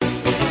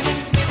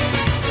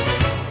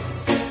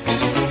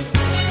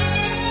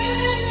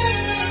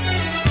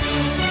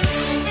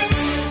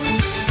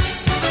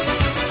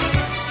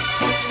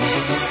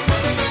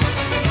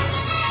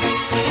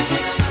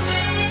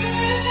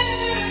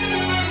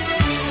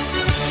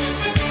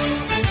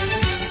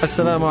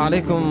Assalamu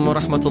alaikum wa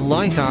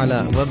rahmatullahi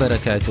ta'ala wa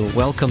barakatuh.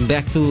 Welcome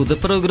back to the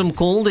program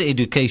called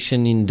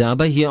Education in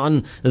Daba here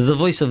on the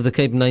Voice of the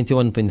Cape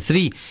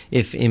 91.3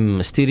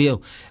 FM stereo.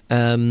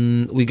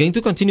 We're going to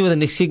continue with the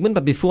next segment,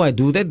 but before I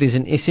do that, there's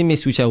an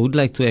SMS which I would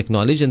like to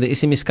acknowledge, and the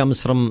SMS comes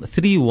from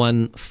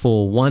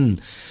 3141.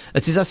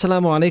 It says,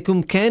 Assalamu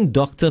alaikum, can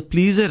doctor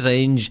please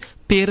arrange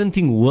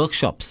parenting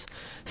workshops?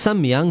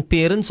 Some young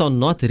parents are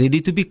not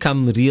ready to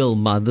become real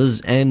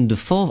mothers and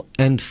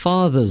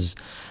fathers.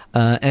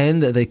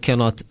 And they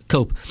cannot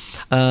cope.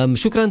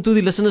 Shukran to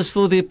the listeners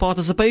for their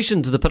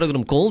participation to the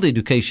program called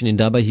Education in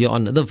Daba here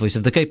on the Voice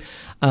of the Cape.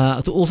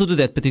 Also to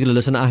that particular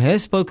listener, I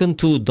have spoken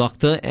to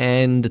Doctor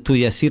and to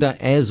Yaseera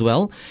as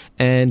well,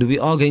 and we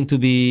are going to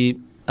be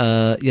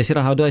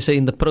Yaseera, how do I say,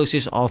 in the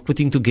process of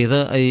putting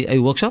together a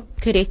workshop?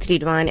 Correct,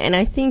 Riedwaan. And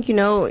I think,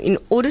 in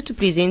order to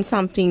present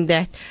something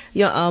that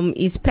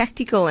is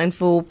practical and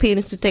for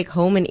parents to take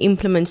home and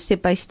implement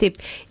step by step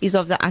is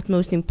of the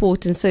utmost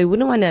importance. So we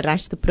wouldn't want to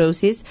rush the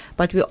process,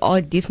 but we are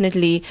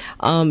definitely,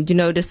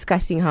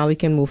 discussing how we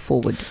can move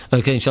forward.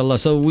 Okay, inshallah.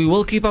 So we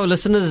will keep our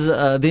listeners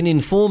then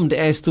informed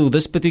as to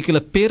this particular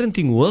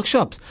parenting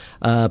workshops,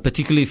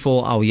 particularly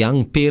for our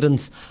young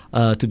parents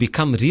to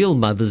become real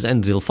mothers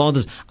and real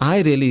fathers.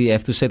 I really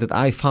have to say that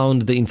I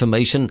found the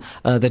information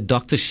that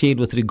Doctor shared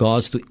with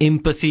regards to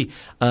empathy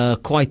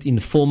quite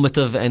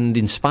informative and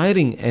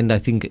inspiring, and I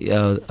think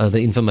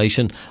the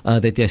information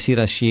that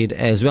Yaseera shared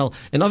as well.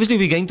 And obviously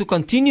we're going to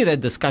continue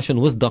that discussion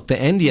with Doctor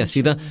and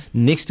Yaseera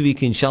next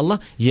week, inshallah,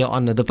 here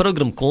on the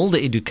program called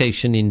The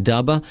Education in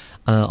Daba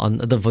on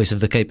the Voice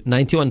of the Cape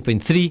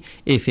 91.3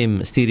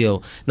 FM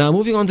stereo. Now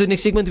moving on to the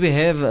next segment, we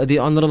have the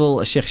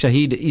Honorable Sheikh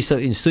Shahid Isa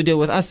in studio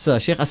with us.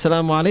 Sheikh,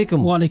 assalamu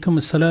alaikum. Wa alaikum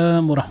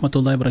assalam wa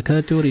rahmatullahi wa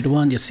barakatuh.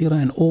 Riedwaan, Yaseera,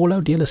 and all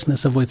our dear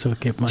listeners of Voice of the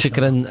Cape.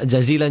 Shukran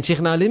jazilan,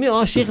 Sheikh. Now let me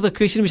ask Sheikh the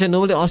question which I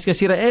normally ask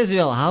Yaseera as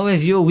well. How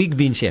has your week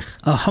been, Sheikh?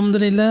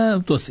 Alhamdulillah,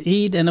 it was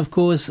Eid, and of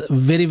course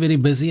very, very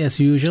busy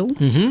as usual,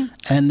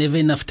 and never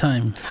enough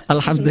time.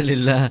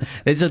 Alhamdulillah.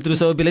 That's true.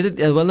 So belated,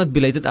 well, not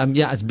belated,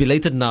 it's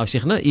belated now,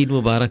 Sheikh. Na? Eid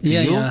Mubarak to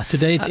you. Yeah,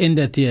 today it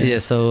ended, Yeah,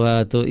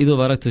 so to Eid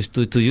Mubarak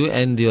to you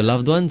and your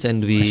loved ones,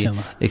 and we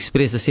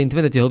express the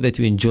sentiment that we hope that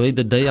you enjoyed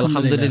the day,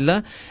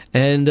 Alhamdulillah.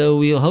 And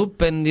we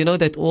hope and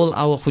that all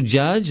our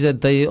Hujjaj,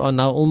 that they are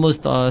now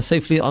almost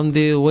safely on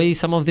their way,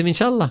 some of them,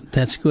 inshallah.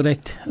 That's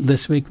correct.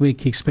 This week we're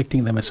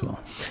expecting them as well.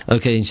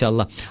 Okay,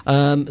 inshallah.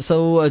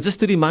 So just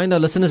to remind our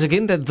listeners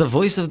again that the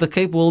Voice of the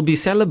Cape will be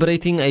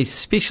celebrating a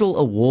special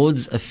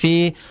awards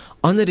affair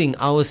honoring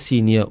our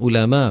senior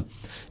ulama.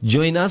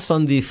 Join us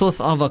on the 4th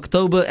of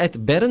October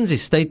at Barron's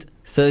Estate,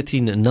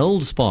 13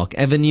 Knowles Park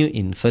Avenue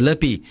in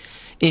Philippi.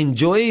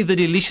 Enjoy the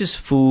delicious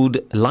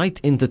food,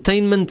 light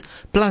entertainment,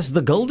 plus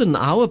the Golden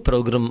Hour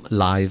program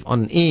live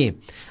on air.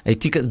 A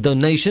ticket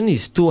donation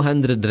is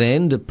 200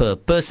 Rand per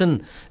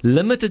person.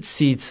 Limited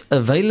seats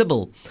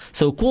available.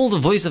 So call the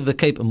Voice of the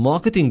Cape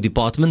Marketing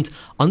Department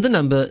on the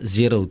number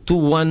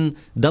 021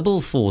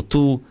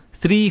 442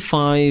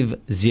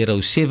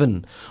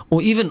 3507,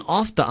 or even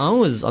after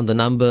hours on the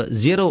number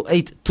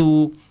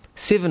 082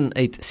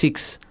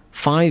 786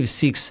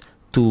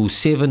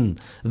 5627.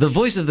 The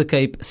Voice of the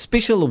Cape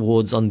special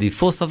awards on the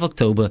 4th of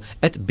October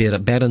at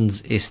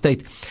Barron's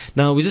Estate.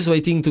 Now we're just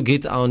waiting to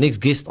get our next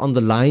guest on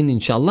the line,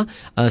 inshallah,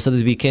 so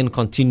that we can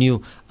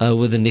continue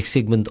with the next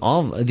segment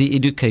of the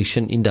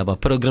Education in Daba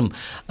program.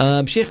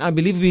 Sheikh, I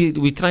believe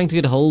we're trying to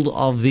get hold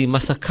of the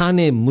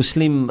Masakane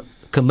Muslim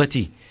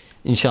Committee,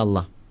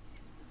 inshallah.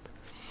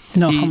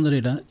 No,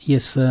 alhamdulillah.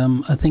 Yes,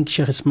 I think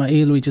Sheikh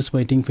Ismail, we're just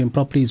waiting for him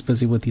properly. He's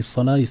busy with his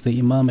salah. He's the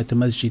imam at the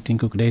masjid in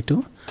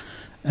Kukretu.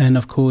 And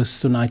of course,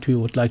 tonight we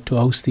would like to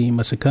host the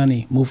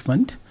Masakani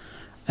movement.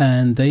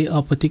 And they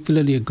are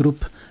particularly a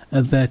group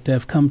that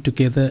have come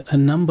together a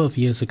number of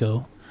years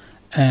ago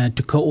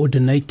to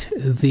coordinate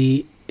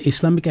the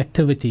Islamic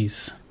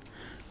activities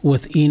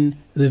within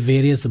the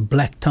various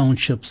black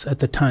townships at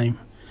the time.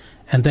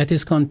 And that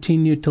is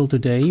continued till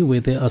today,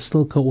 where they are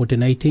still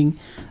coordinating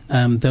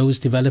those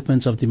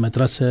developments of the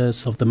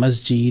madrasas, of the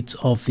masjids,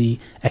 of the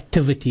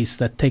activities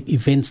that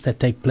events that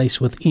take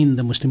place within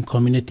the Muslim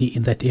community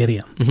in that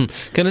area.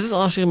 Can I just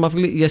ask you,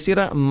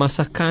 Yaseera,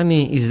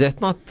 Masakani, is that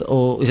not,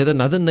 or is that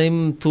another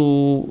name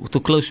to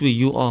close where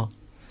you are?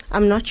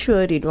 I'm not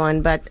sure,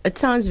 Riedwaan, but it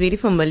sounds very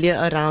familiar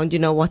around,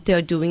 what they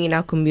are doing in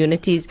our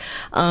communities,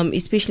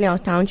 especially our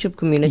township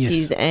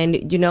communities. Yes. And,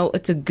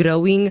 it's a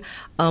growing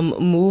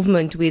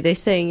movement where they're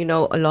saying,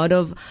 a lot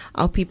of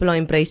our people are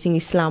embracing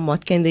Islam.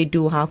 What can they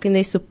do? How can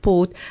they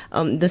support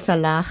the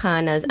Salah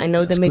Khanas? I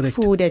know they make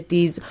food at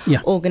these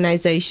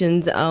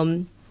organizations.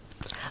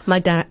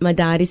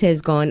 Madaris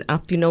has gone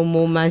up,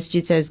 more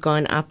masjids has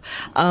gone up.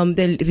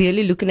 They're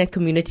really looking at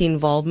community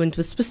involvement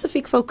with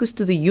specific focus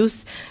to the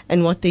youth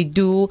and what they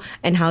do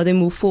and how they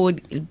move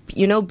forward.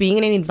 Being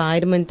in an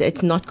environment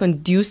that's not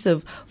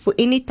conducive for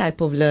any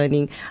type of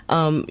learning,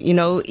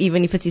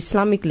 even if it's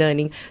Islamic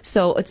learning.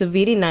 So it's a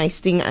very nice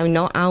thing. I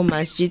know our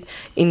masjid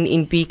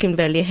in Beacon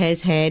Valley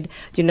has had,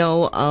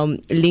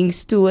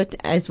 links to it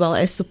as well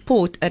as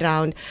support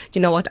around,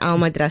 what our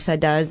madrasa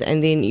does.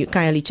 And then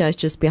Kayalicha is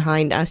just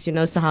behind us,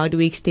 so how do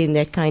we extend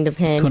that kind of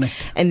hand? Correct.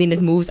 And then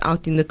it moves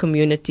out in the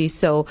community.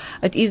 So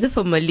it is a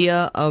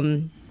familiar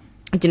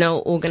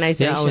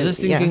organization. Yeah, I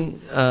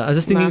was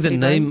just thinking the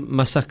name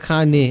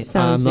Masakane.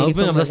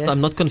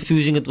 I'm not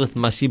confusing it with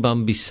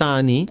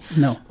Masibambisani.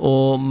 No.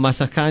 Or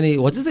Masakane.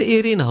 What is the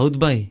area in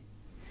Houtbay?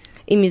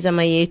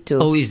 Imizamayetu.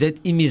 Oh, is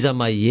that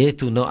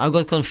Imizamayetu? No, I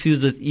got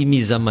confused with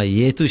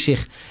Imizamayetu,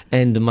 Sheikh,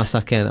 and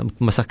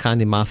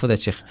Masakane, ma for that,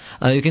 Sheikh.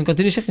 You can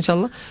continue, Sheikh,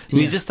 inshallah.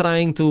 We're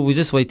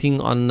just waiting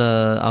on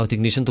our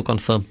technician to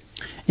confirm.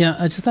 Yeah,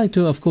 I'd just like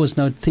to, of course,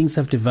 note things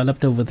have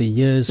developed over the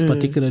years,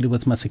 particularly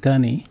with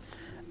Masakane.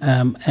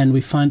 And we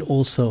find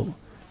also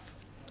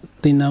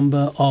the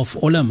number of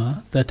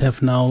ulama that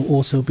have now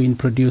also been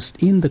produced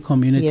in the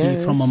community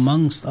from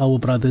amongst our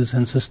brothers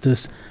and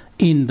sisters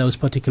in those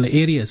particular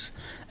areas.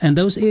 And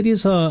those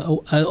areas are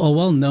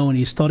well known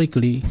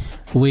historically.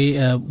 We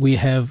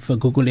have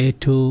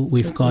Guguletu,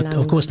 we've got,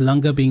 of course,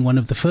 Langa being one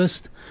of the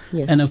first.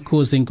 Yes. And of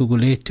course, then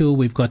Guguletu,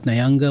 we've got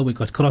Nyanga, we've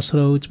got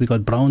Crossroads, we've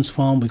got Browns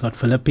Farm, we've got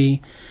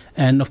Philippi,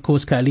 and of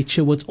course,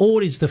 Kalicha, with all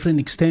its different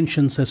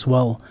extensions as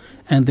well.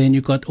 And then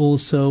you've got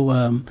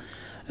also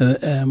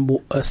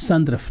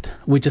Sandrift,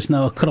 which is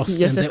now across.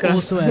 Yes, and they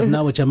also have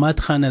now a Jamaat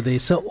Khana there.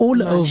 So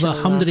all over,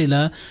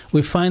 alhamdulillah,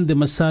 we find the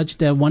masajid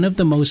there. One of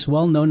the most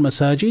well-known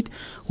masajid,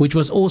 which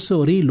was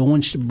also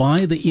relaunched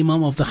by the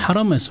Imam of the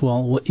Haram as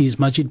well, is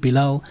Masjid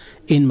Bilal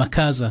in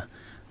Makaza.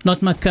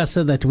 Not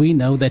Makasa that we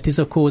know, that is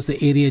of course the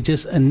area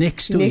just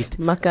next to it.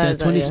 Makaza,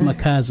 that one is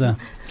Makaza.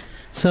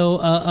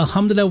 So,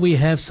 alhamdulillah, we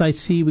have site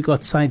C, we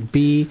got site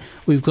B,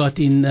 we've got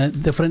in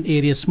different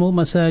areas, small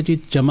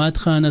masajid, Jamaat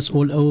Khanas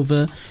all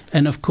over,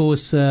 and of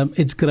course,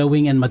 it's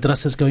growing and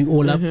madrasas going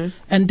all up,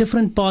 and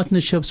different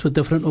partnerships with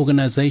different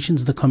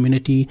organizations in the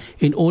community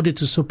in order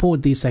to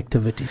support these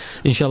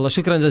activities. Inshallah,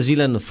 shukran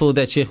jazilan for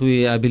that, Sheikh.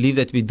 I believe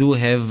that we do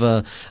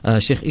have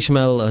Sheikh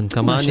Ismail and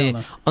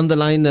Kamani on the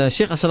line.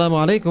 Sheikh, assalamu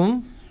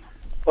alaikum.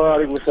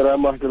 Shukran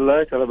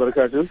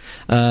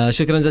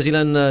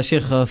jazilan,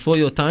 Sheikh, for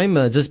your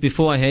time. Just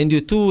before I hand you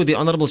to the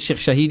Honorable Sheikh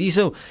Shahidi,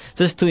 so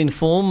just to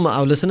inform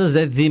our listeners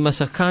that the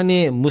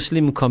Masakane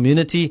Muslim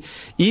community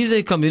is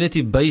a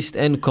community-based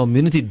and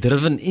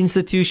community-driven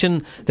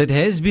institution that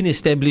has been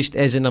established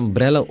as an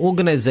umbrella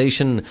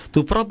organization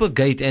to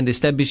propagate and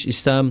establish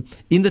Islam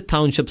in the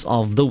townships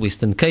of the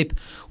Western Cape.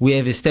 We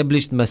have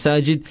established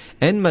masajid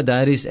and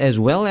madaris as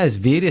well as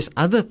various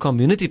other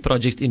community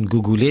projects in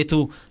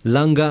Guguletu,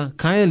 Langa,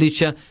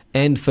 Kayalicha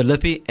and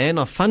Philippi, and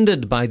are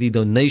funded by the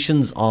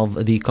donations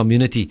of the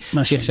community.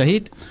 Sheikh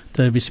Shahid.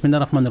 Bismillah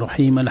ar-Rahman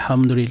ar-Rahim.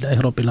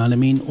 Alhamdulillahi Rabbil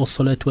Alameen.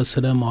 Wassalatu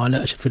wassalamu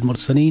ala ashrafil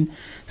mursaleen.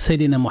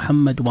 Sayyidina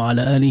Muhammad wa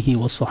ala alihi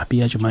wa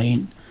sahbihi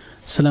ajma'in.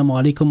 Assalamu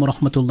alaikum wa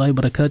rahmatullahi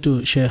wa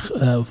barakatuh,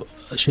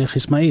 Sheikh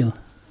Ismail.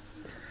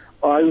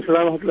 Ahlan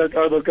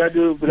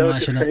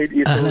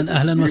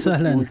wa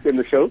sahlan.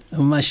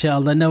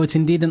 MashaAllah. No, it's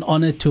indeed an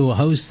honor to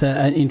host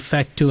and in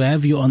fact to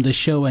have you on the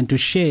show and to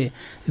share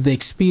the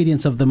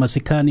experience of the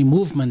Masakani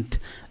movement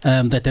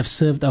that have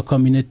served our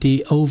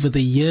community over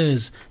the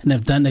years and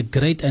have done a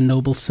great and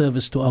noble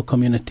service to our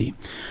community.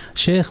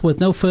 Sheikh, with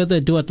no further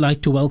ado, I'd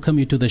like to welcome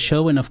you to the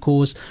show and of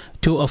course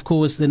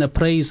then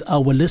appraise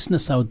our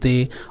listeners out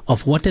there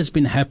of what has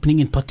been happening,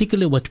 in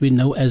particular what we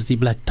know as the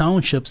Black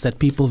Townships that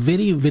people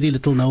very, very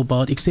little know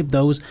about, except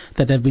those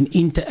that have been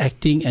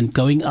interacting and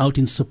going out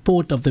in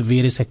support of the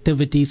various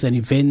activities and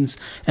events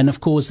and of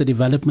course the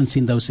developments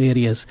in those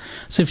areas.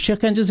 So if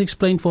Sheikh can just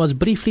explain for us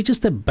briefly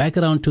just the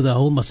background to the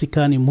whole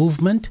Masakani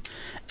movement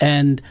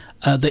and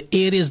the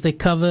areas they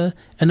cover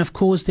and of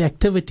course the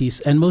activities,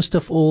 and most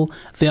of all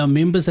there are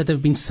members that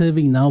have been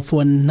serving now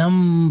for a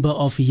number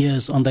of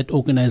years on that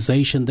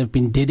organization. They've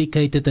been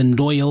dedicated and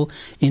loyal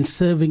in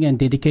serving and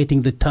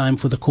dedicating the time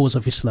for the cause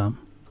of Islam.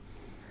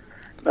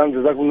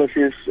 Jazakumullah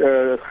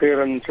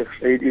khairan, Sheikh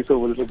Said,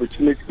 for this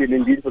opportunity and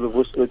indeed for the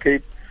Voice of the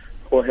Cape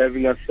for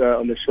having us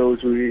on the show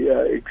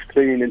to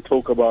explain and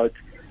talk about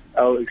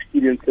our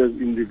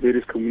experiences in the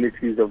various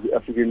communities of the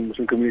African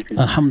Muslim communities.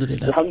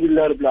 Alhamdulillah.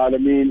 Alhamdulillah Rabbil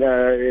Alameen.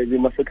 The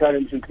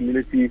Masakani Muslim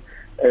community,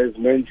 as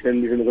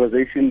mentioned, is an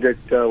organization that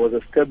was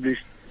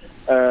established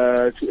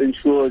to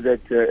ensure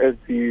that as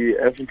the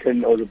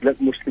African or the Black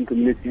Muslim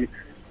community,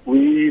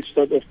 we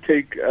sort of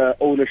take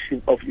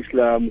ownership of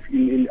Islam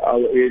in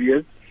our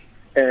areas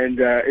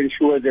and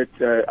ensure that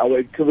our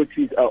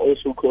activities are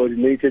also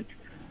coordinated.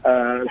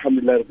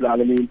 Alhamdulillah Rabbil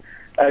Alameen.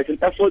 It's an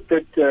effort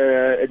that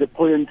at a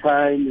point in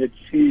time had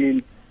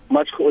seen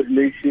much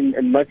coordination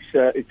and much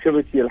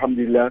activity,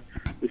 alhamdulillah.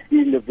 We've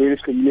seen the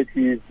various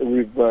communities,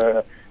 we've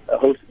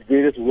hosted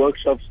various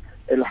workshops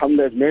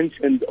alhamdulillah, as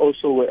mentioned,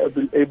 also were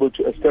able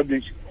to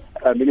establish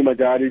many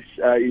madaris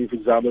in, for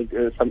example,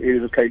 some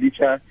areas of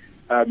Kailicha,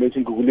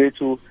 mentioned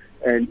Guguletu,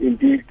 and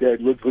indeed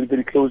worked very,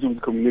 very closely with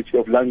the community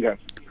of Langa.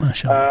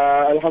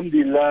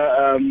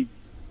 Alhamdulillah,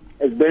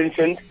 as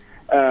mentioned,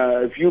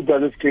 a few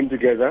brothers came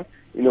together,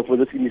 for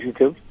this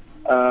initiative.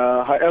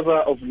 However,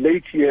 of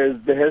late years,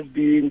 there has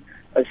been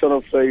a sort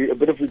of a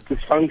bit of a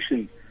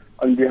dysfunction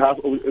on behalf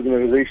of the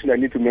organization. I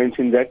need to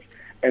mention that.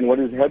 And what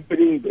is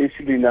happening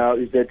basically now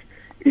is that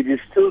it is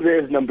still there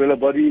as an umbrella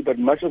body, but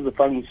much of the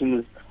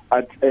functions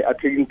are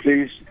taking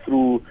place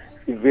through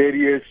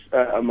various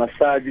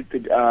masajid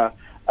that are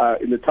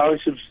in the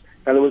townships,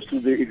 in other words, to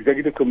the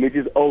executive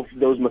committees of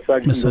those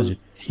masajid,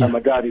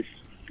 madaris.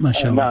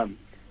 MashaAllah.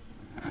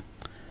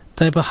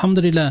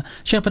 Alhamdulillah.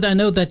 Sheikh, but I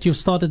know that you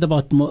started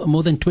about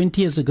more than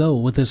 20 years ago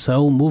with this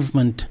whole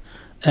movement,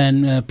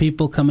 and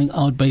people coming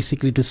out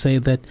basically to say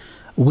that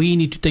we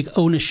need to take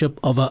ownership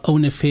of our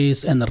own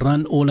affairs and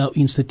run all our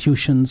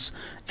institutions,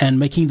 and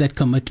making that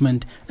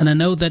commitment. And I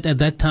know that at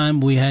that time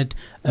we had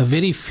a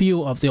very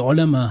few of the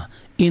ulama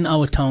in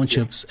our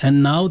townships,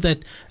 and now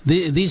that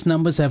these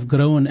numbers have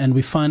grown, and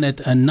we find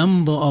that a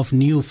number of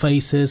new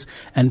faces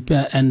and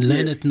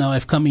learned now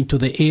have come into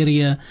the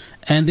area,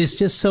 and there's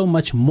just so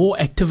much more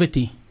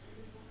activity.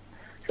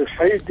 So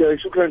Saeed,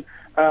 shukran.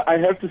 I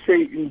have to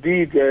say,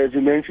 indeed, as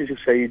you mentioned, Sheikh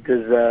Saeed,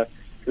 there's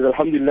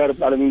alhamdulillah,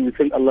 Rabbil Alameen, we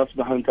thank Allah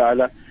subhanahu wa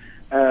ta'ala.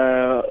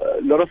 A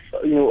lot of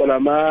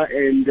ulama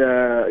and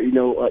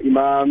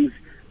imams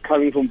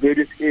coming from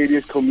various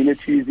areas,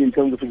 communities, in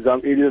terms of, for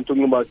example, areas I'm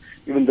talking about,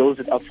 even those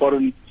that are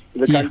foreign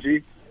in the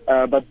country,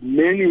 but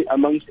many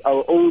amongst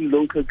our own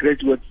local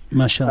graduates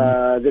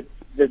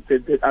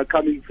that are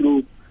coming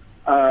through.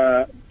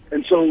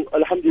 And so,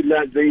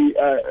 alhamdulillah, they,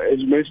 as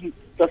you mentioned,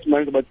 plus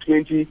minus about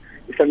 20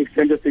 Islamic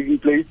centers taking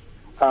place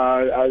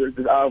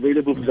that are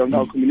available for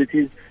our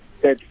communities.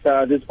 That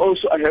there's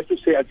also, I have to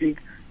say, I think,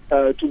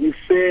 to be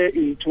fair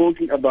in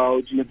talking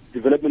about the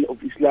development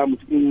of Islam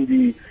within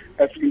the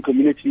African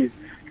communities,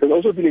 there's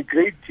also been a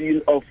great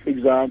deal of, for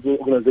example,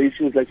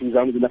 organizations like, for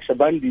example, the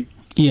Naqshbandi,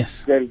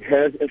 that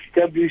has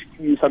established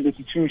some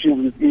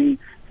institutions within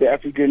the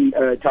African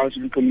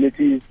township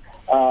communities,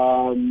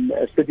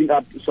 setting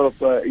up sort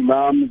of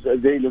imams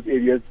there in those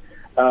areas.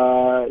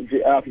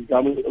 There are, for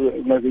example,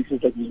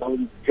 organizations like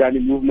the Jani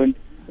movement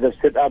that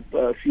have set up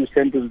a few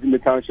centers within the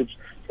townships.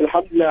 So,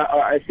 alhamdulillah,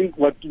 I think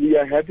what we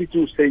are happy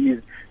to say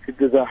is that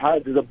there's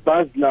a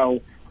buzz now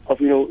of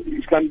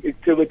Islamic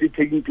activity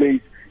taking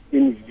place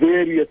in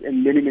various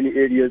and many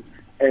areas,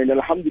 and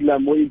alhamdulillah,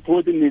 more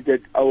importantly,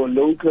 that our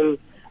locals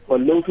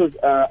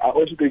are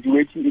also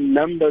graduating in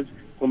numbers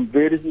from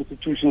various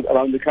institutions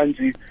around the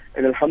country,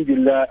 and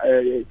alhamdulillah,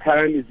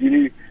 time is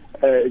really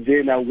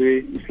there now where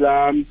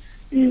Islam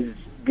is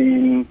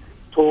being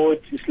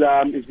taught,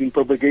 Islam is being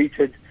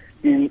propagated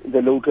in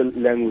the local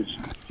language.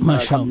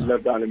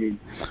 MashaAllah.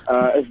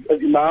 As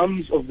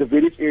imams of the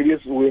various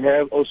areas, we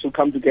have also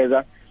come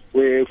together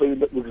where, for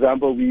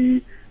example,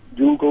 we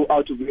do go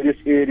out to various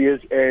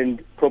areas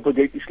and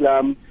propagate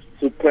Islam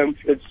through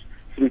pamphlets,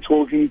 through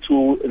talking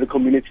to the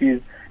communities.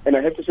 And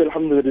I have to say,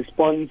 alhamdulillah, the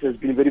response has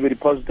been very, very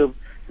positive.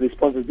 The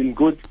response has been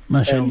good.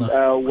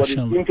 MashaAllah. And what is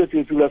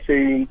interesting, people are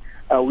saying,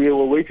 we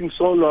were waiting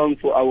so long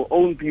for our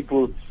own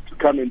people to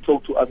come and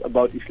talk to us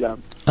about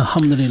Islam.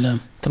 Alhamdulillah.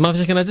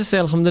 Tamam, can I just say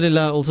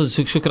alhamdulillah, also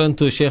shukran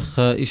to Sheikh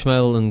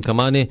Ismail and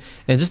Kamane,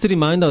 and just to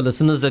remind our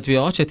listeners that we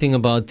are chatting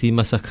about the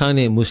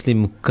Masakhane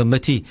Muslim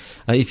Committee.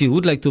 If you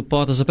would like to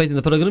participate in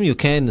the program, you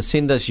can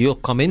send us your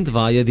comment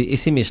via the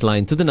SMS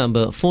line to the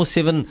number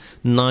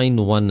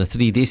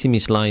 47913, the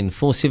SMS line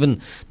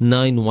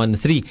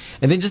 47913.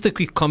 And then just a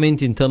quick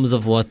comment in terms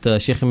of what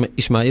Sheikh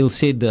Ismail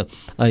said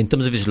in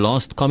terms of his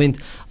last comment.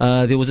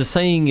 There was a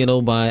saying,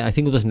 by, I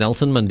think it was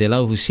Nelson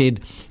Mandela, who said,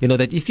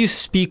 that if you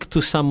speak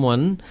to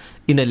someone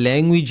in a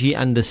language he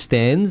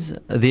understands,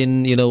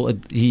 then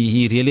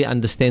he really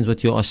understands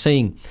what you are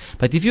saying.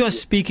 But if you are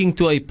speaking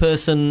to a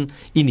person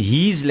in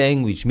his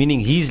language, meaning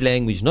his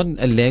language, not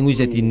a language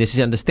that he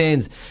necessarily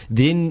understands,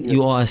 then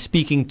you are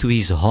speaking to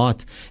his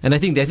heart. And I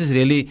think that is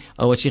really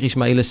what Sheikh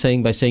Ismail is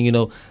saying by saying,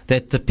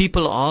 that the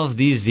people of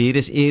these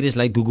various areas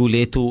like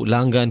Guguletu,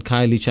 Langa and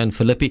Kailicha and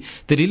Philippi,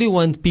 they really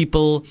want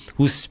people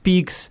who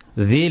speaks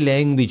their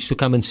language to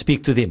come and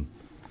speak to them.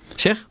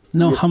 Sheikh?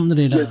 No,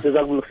 alhamdulillah.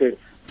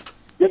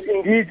 Yes,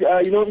 indeed.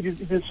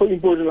 It is so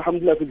important.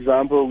 Alhamdulillah, for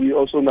example, we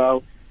also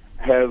now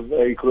have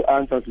a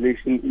Quran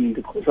translation in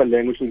the Xhosa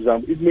language, for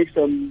example. It makes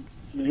a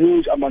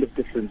huge amount of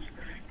difference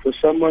for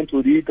someone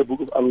to read the Book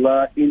of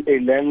Allah in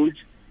a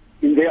language,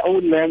 in their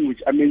own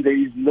language. I mean, there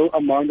is no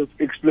amount of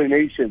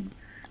explanation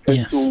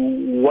as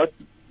to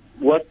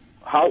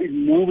how it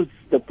moves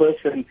the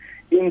person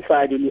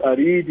inside when you are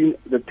reading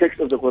the text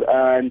of the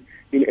Quran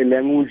in a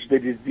language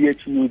that is dear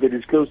to you, that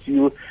is close to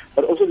you,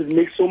 but also that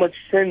makes so much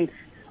sense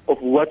of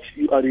what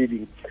you are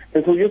reading.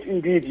 And so, yes,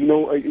 indeed,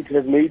 it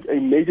has made a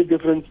major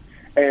difference.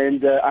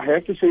 And I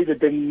have to say that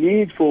the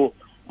need for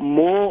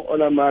more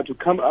ulama to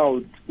come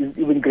out is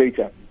even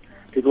greater.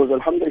 Because,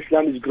 alhamdulillah,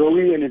 Islam is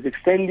growing and is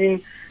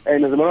extending.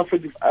 And as a matter of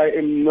fact, if I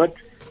am not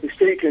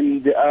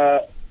mistaken, there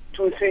are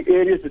 2 or 3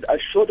 areas that are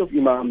short of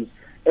imams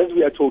as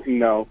we are talking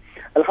now.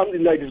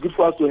 Alhamdulillah, it is good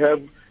for us to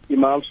have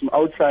imams from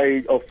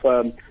outside of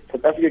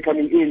South Africa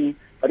coming in,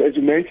 but as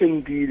you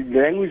mentioned, the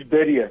language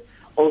barrier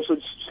also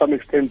to some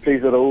extent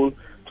plays a role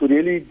to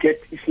really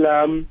get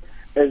Islam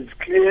as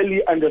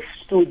clearly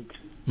understood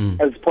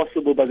as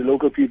possible by the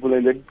local people,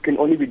 and that can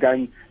only be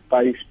done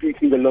by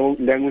speaking the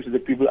language that the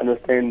people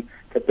understand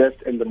the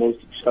best and the most,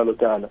 inshallah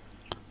ta'ala.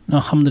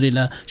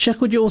 Alhamdulillah. Sheikh,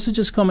 could you also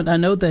just comment? I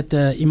know that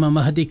Imam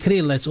Mahdi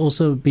Kriel has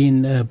also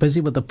been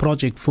busy with a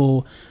project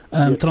for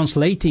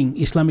translating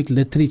Islamic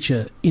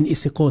literature in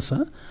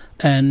isiXhosa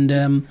and,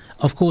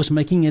 of course,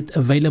 making it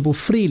available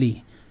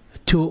freely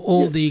to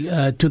all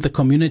to the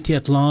community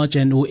at large,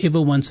 and whoever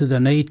wants to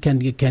donate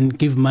can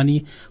give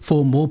money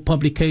for more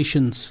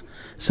publications,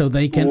 so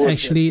they can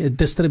actually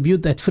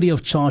distribute that free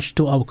of charge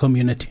to our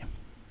community.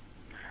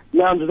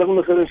 نعم جزاكم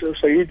الله خير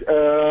سيد.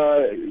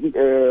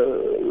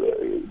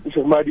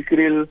 Sheikh Mahdi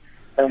Kriel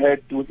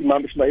had with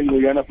Imam Ismail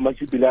Moyana from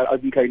Masjid Bilal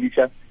Adin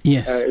Kailicha.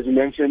 Yes. As you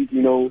mentioned,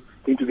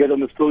 being together on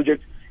this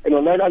project. And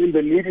Allah,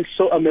 the need is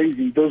so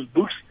amazing. Those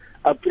books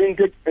are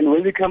printed, and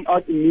when they come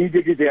out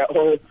immediately, they are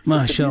all.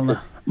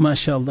 MashaAllah.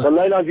 MashaAllah.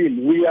 Allah,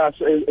 we are,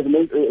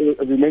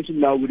 as we mentioned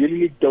now, we really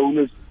need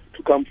donors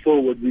to come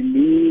forward. We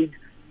need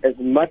as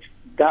much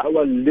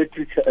da'wah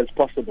literature as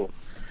possible.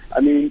 I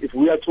mean, if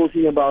we are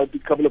talking about a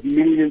couple of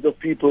millions of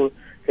people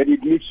that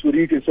it needs to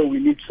read, and so we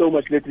need so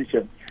much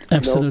literature.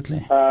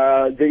 Absolutely.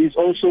 There is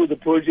also the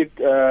project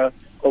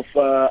of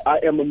I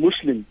Am a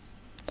Muslim,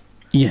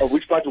 of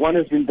which part 1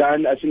 has been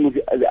done, I think,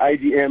 with the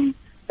IDM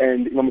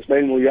and Imam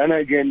Ismail Moyana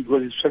again,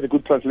 because he's such a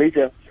good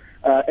translator.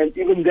 And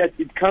even that,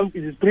 it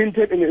is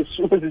printed, and as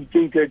soon as it's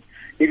printed,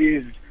 it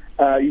is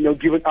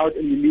given out,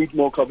 and you need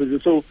more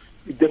copies. So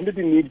we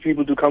definitely need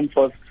people to come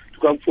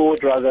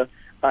forward,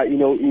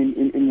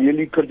 in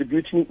really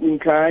contributing in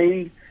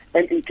kind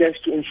and in cash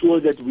to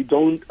ensure that we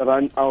don't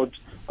run out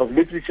of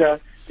literature,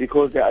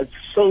 because there are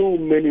so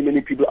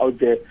many people out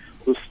there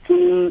who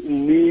still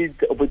need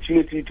the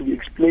opportunity to be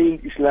explained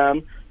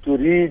Islam, to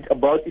read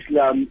about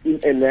Islam in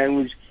a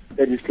language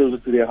that is closer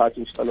to their heart,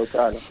 inshallah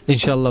ta'ala.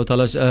 Inshallah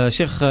ta'ala.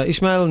 Sheikh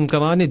Ismail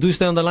Mkamane, do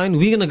stay on the line.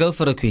 We're going to go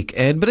for a quick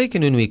ad break,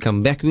 and when we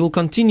come back, we'll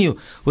continue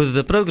with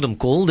the program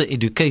called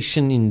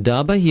Education in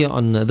Daba here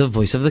on The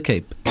Voice of the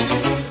Cape.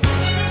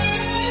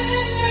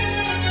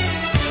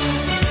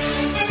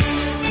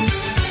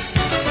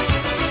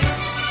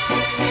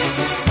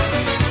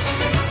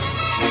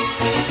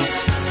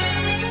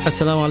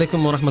 Assalamu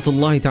alaikum wa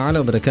rahmatullahi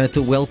ta'ala wa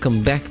barakatuh.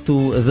 Welcome back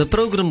to the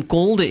program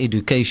called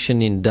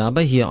Education in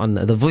Daba here on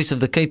The Voice of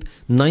the Cape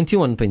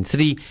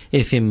 91.3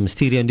 FM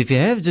stereo. And if you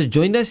have just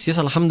joined us, yes,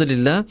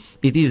 alhamdulillah,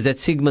 it is that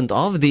segment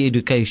of the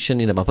Education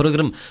in Daba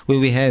program where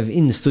we have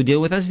in studio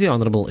with us the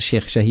Honorable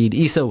Sheikh Shahid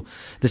Iso.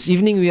 This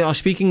evening we are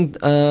speaking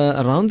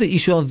around the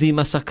issue of the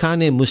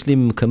Masakane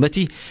Muslim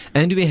Committee,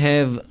 and we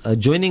have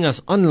joining us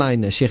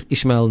online Sheikh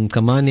Ismail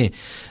Mkamane.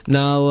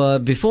 Now,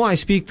 before I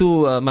speak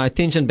to my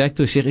attention back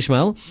to Sheikh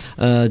Ismail,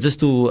 just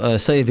to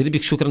say a very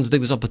big shukran, to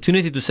take this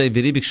opportunity to say a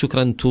very big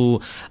shukran to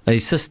a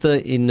sister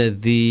in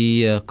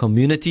the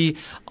community.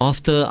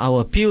 After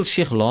our appeal,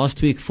 Sheikh,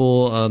 last week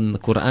for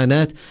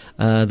Quranat,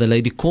 the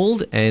lady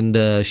called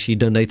and she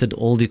donated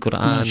all the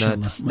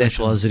Quran that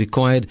was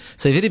required.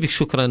 So a very big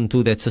shukran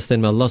to that sister,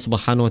 and may Allah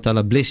subhanahu wa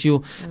ta'ala bless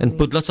you and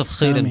put lots of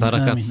khair and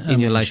barakah in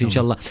your life,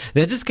 inshallah.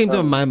 That just came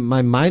to my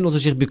mind also,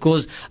 Sheikh,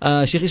 because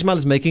Sheikh Ismail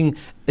is making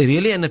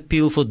really an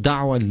appeal for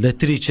da'wah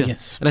literature.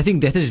 Yes. And I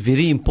think that is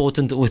very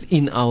important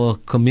within our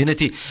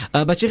community.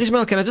 But Sheikh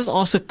Ismail, can I just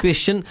ask a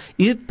question?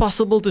 Is it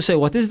possible to say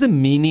what is the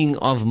meaning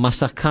of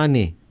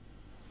Masakane?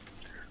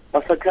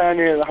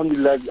 Masakane,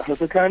 alhamdulillah,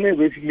 Masakane,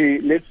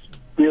 basically, let's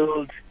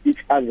build each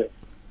other.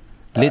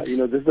 This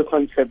is the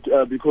concept,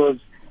 because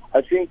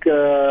I think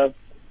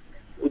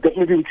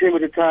definitely we came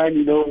at a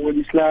time, when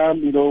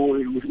Islam,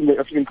 within the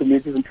African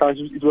communities and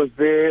townships, it was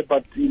there,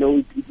 but,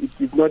 it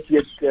did not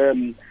yet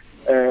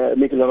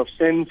make a lot of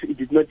sense. It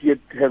did not yet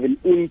have an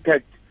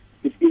impact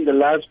within the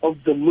lives of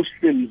the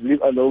Muslims,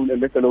 live alone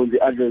and let alone the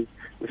others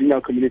within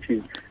our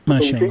communities. So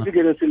we came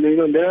together and said,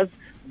 let us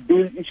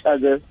build each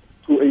other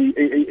to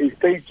a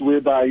state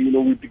whereby,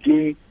 we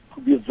begin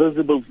to be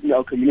visible in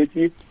our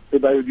community,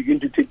 whereby we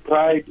begin to take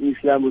pride in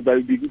Islam, whereby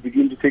we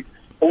begin to take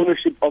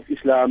ownership of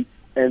Islam,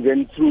 and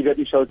then through that,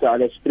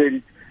 inshallah, spread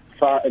it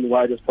far and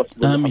wide as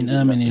possible. Ameen,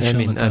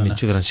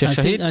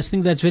 inshallah. I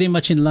think that's very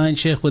much in line,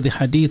 Sheikh, with the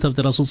hadith of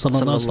the Rasul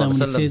sallallahu alaihi wasallam,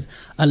 when he says,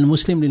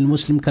 Al-Muslim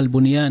lil-Muslim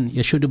kal-bunyan,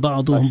 yashudu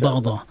ba'duhum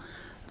ba'da.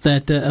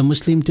 That a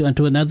Muslim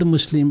to another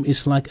Muslim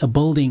is like a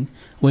building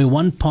where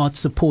one part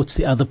supports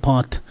the other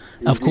part,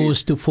 of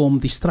course, to form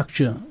the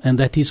structure. And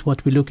that is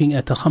what we're looking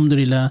at,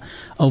 alhamdulillah,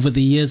 over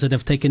the years that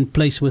have taken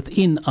place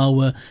within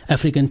our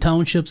African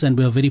townships, and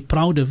we are very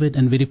proud of it,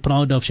 and very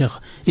proud of Sheikh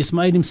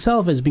Ismail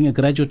himself as being a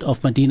graduate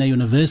of Medina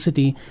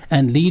University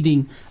and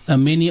leading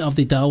many of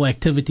the dawah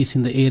activities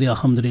in the area,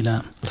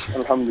 alhamdulillah.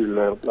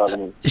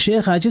 Alhamdulillah.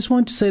 Sheikh, I just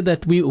want to say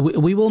that we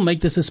will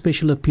make this a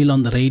special appeal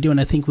on the radio, and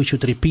I think we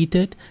should repeat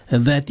it,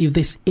 that that if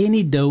there's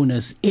any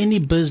donors, any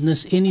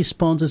business, any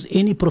sponsors,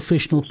 any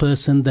professional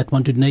person that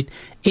want to donate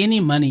any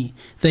money,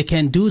 they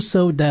can do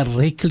so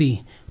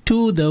directly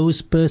to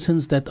those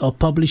persons that are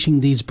publishing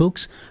these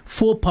books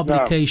for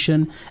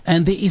publication,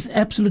 and there is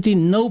absolutely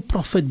no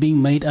profit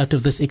being made out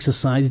of this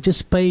exercise,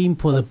 just paying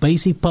for the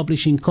basic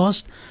publishing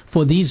cost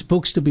for these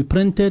books to be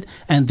printed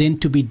and then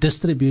to be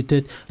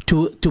distributed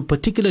to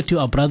particular to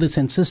our brothers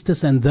and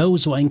sisters and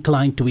those who are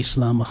inclined to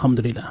Islam.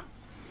 Alhamdulillah.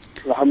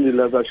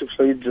 Alhamdulillah,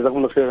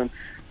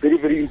 very,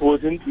 very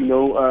important,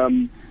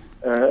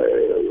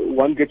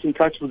 one gets in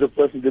touch with the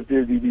person, the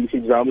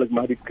example, like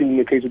Mahdi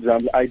King case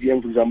example,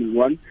 IDM, for example, is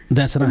one.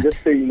 That's right. And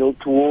just say,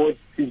 towards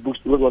these books,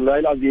 because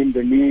Wallahi al-Azim,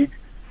 the need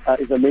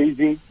is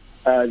amazing.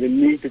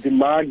 The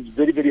demand is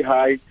very, very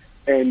high.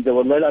 And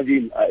Wallahi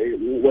al-Azim,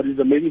 what is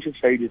amazing to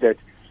say is that,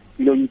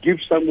 you give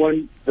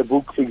someone the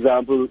book, for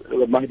example,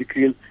 Mahdi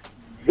King,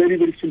 very,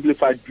 very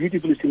simplified,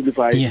 beautifully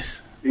simplified.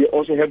 Yes. You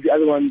also have the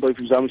other one, for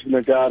example,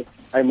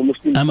 I'm a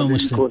Muslim. I'm a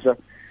Muslim.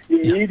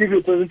 Immediately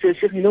the person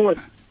says, you know what?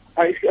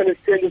 I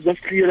understand it's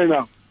much clearer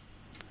now,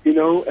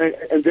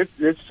 and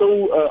that's so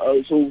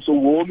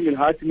warming and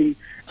heartening.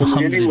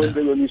 And really,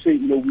 when you say,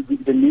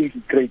 the need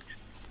is great,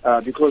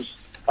 because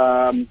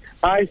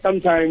I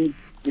sometimes,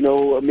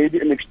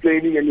 maybe in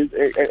explaining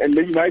and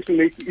maybe my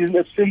explanation isn't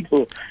as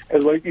simple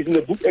as what it is in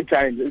the book at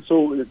times, and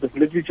so the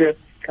literature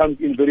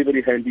comes in very,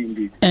 very handy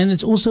indeed. And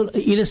it's also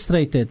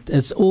illustrated.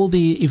 It's all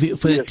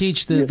if they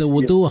teach the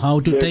wudu, how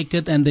to take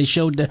it, and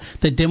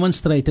they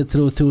demonstrate it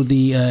through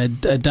the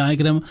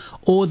diagram,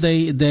 or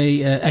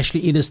they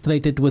actually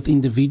illustrate it with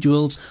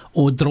individuals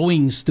or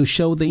drawings to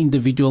show the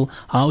individual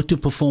how to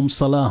perform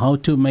salah, how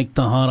to make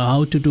tahara,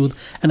 how to do it.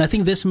 And I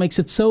think this makes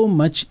it so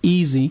much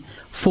easy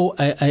for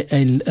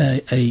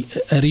a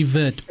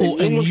revert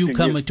or a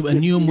newcomer to a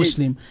new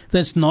Muslim.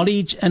 There's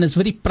knowledge and it's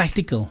very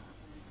practical.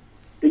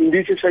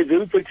 Indeed, it's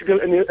very practical,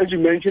 and as you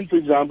mentioned, for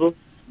example,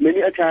 many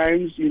a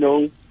times,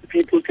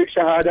 people take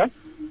shahada.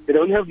 They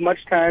don't have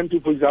much time to,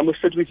 for example,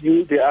 sit with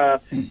you. They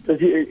are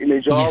in a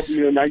job,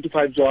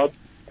 9-to-5 job,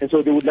 and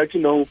so they would like to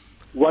know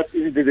what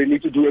is it that they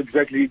need to do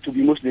exactly to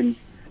be Muslims.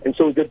 And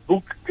so the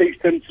book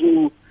takes them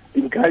through,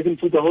 guides them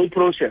through the whole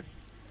process.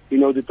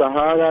 The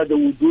tahara, the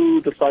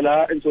wudu, the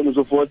salah, and so on and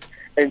so forth.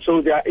 And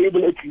so they are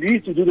able at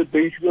least to do the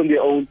basics on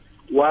their own,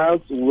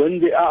 whilst when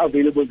they are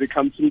available, they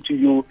come through to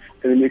you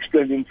and then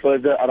explain them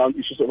further around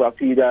issues of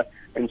Aqidah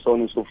and so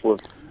on and so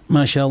forth.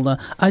 MashaAllah.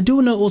 I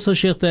do know also,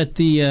 Sheikh, that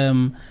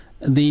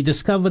the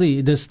Discover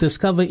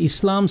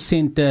Islam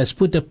Center has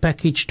put a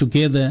package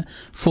together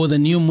for the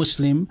new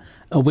Muslim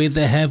where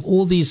they have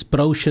all these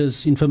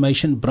brochures,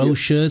 information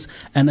brochures,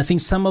 and I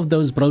think some of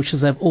those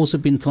brochures have also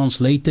been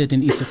translated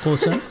in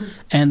isiXhosa,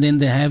 and then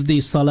they have the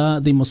salah,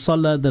 the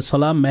musalla, the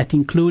salah mat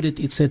included,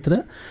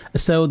 etc.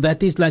 So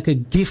that is like a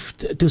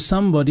gift to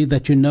somebody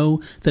that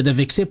that have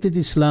accepted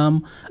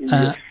Islam.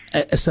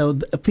 So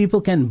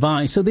people can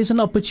buy. So there's an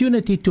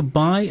opportunity to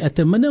buy at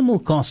a minimal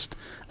cost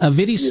a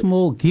very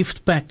small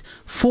gift pack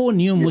for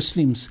new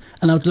Muslims.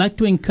 And I would like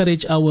to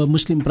encourage our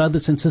Muslim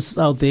brothers and sisters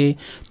out there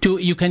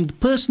you can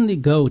personally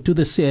go to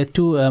the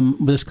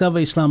Discover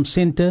Islam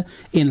Center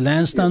in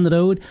Lansdowne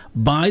Road,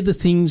 buy the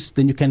things,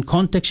 then you can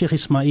contact Sheikh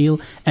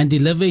Ismail and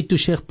deliver it to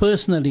Sheikh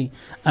personally.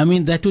 I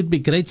mean, that would be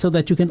great, so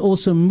that you can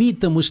also meet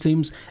the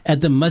Muslims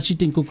at the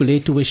Masjid in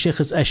Kukuletu, where Sheikh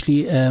is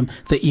actually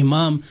the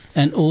Imam,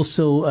 and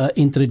also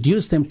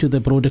introduce them to the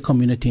broader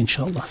community,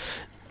 inshallah.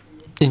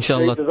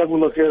 Inshallah.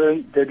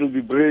 That will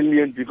be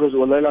brilliant, because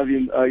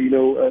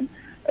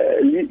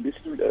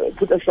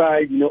put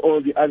aside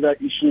all the other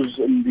issues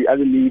and the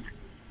other needs,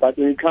 but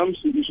when it comes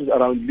to issues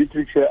around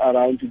literature,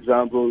 around, for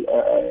example,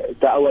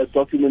 da'wah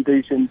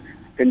documentation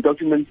and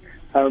documents,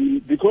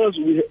 because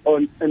we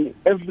on an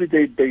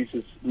everyday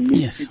basis we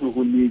meet people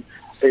who need.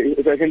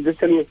 If I can just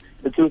tell you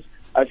the truth,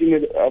 I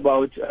think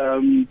about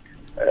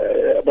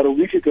a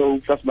week ago,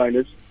 plus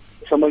minus,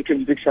 someone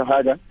came to take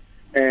shahada,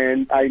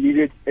 and I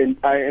needed an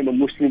I am a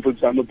Muslim, for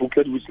example,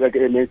 booklet, which like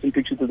an amazing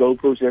picture to the whole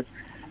process.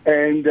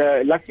 And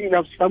lucky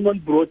enough, someone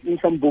brought in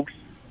some books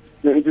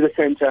into the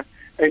center,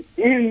 and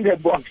in the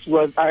box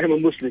was I am a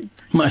Muslim.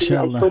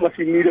 MashaAllah. I'm so much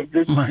in need of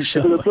this.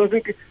 MashaAllah. So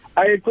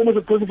I had promised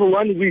the person for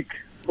 1 week.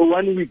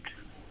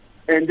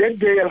 And that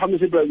day,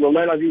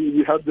 alhamdulillah,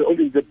 we had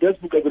the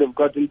best book I could have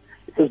gotten.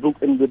 It's this book,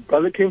 and the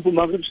brother came from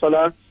Maghrib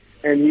Salah,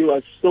 and he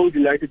was so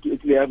delighted to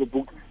actually have a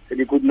book that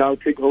he could now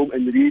take home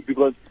and read,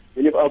 because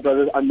many of our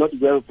brothers are not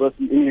well versed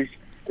in English,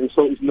 and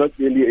so it's not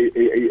really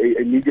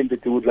a medium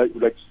that they would like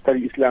to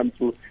study Islam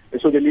through.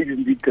 And so the need is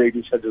indeed great,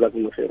 inshallah.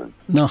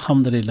 No,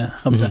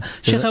 alhamdulillah.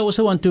 Sheikh, I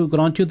also want to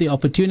grant you the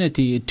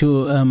opportunity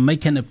to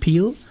make an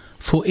appeal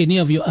for any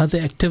of your other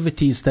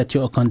activities that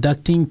you are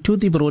conducting to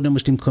the broader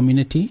Muslim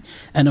community.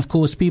 And of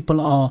course,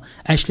 people are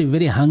actually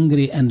very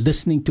hungry and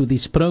listening to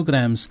these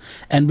programs.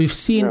 And we've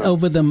seen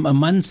over the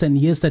months and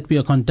years that we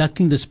are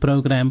conducting this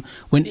program,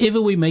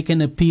 whenever we make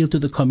an appeal to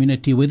the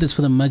community, whether it's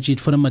for the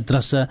masjid, for a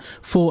madrasa,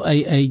 for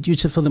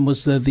for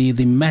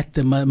the mat,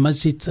 the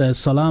masjid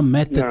salam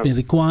mat that we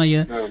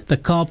require, the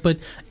carpet,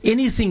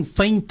 anything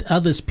faint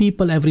others,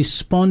 people have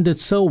responded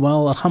so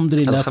well,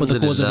 alhamdulillah, for the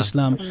cause of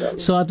Islam.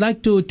 So I'd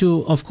like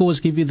to of course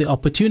give you the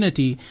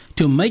opportunity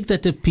to make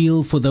that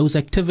appeal for those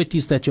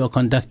activities that you are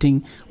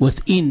conducting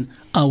within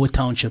our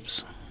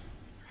townships.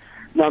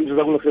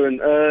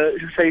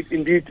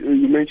 Indeed,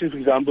 you mentioned, for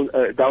example,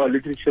 Dawah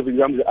literature, for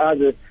example,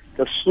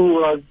 the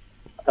surahs,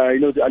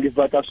 the Alif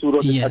Bata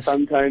surahs are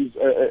sometimes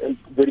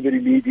very, very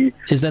needy.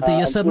 Is that the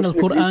Yaseera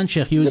al-Quran,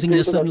 Sheikh, using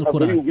Yaseera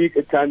al-Quran? Very weak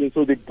at times, and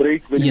so they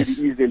break very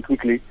easily and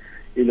quickly.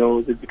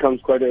 It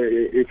becomes quite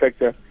a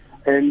factor.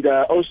 And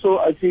also,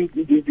 I think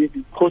the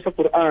course of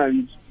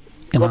Quran,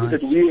 copies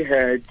that we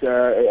had,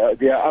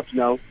 they are up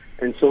now.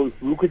 And so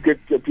if we could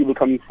get people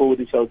coming forward,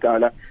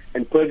 inshallah,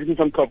 and purchasing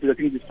some copies, I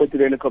think it's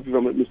 49 copies, if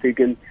I'm not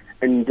mistaken,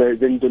 and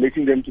then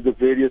donating them to the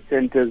various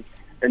centers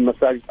and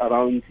masajid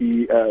around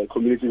the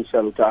community,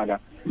 inshallah.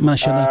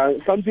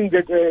 Something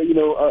that,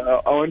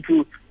 I want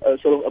to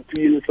sort of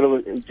appeal,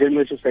 sort of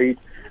general society,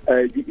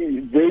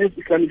 the various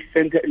Islamic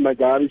centers and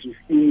madaris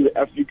within the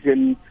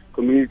African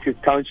communities,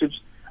 townships,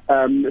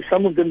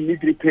 some of them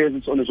need repairs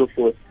and so on and so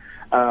forth.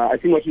 I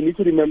think what you need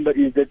to remember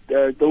is that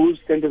those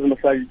centers and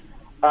masajid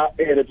are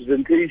a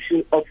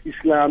representation of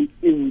Islam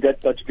in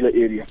that particular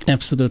area.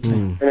 Absolutely.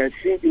 And I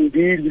think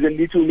indeed we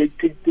need to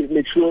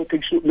make sure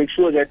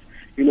that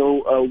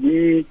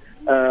we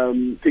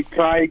take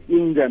pride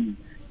in them,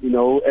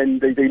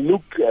 and they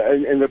look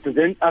and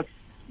represent us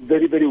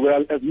very, very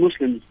well as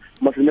Muslims.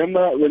 Must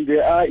remember, when they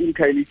are in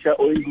Kailicha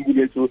or in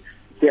Guguletu,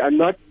 they are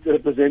not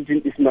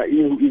representing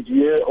Ismail who is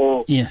here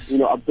or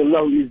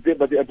Abdullah who is there,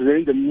 but they are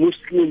representing the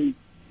Muslim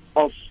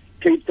of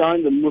Cape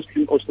Town, the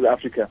Muslim of South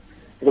Africa.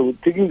 So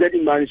taking that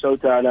in mind,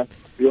 inshallah,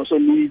 we also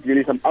need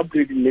really some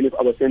upgrade in many of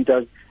our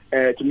centers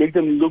to make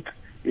them look,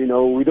 we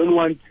don't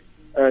want,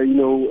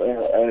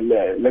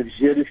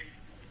 luxurious,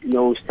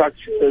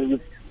 structures.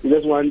 We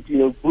just want,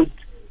 good,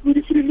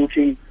 beautifully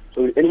looking.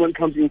 So when anyone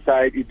comes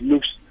inside, it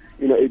looks,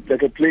 it's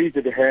like a place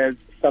that has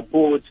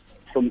support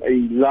from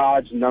a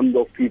large number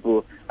of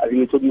people. I think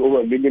we're talking over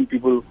 1 million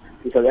people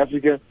in South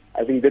Africa.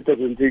 I think that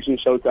representation,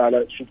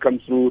 inshallah, should come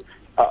through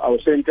our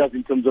centers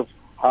in terms of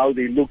how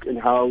they look and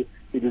how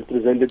it is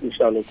presented,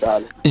 inshallah.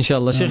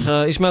 Inshallah. Sheikh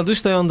Ismail, do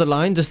stay on the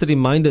line. Just a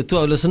reminder to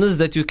our listeners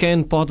that you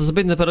can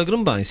participate in the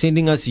program by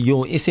sending us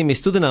your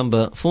SMS to the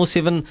number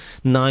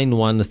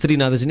 47913.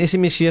 Now there's an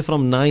SMS here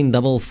from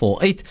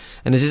 9448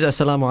 and it says,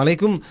 Assalamu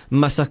alaikum.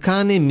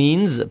 Masakane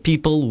means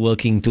people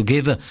working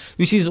together,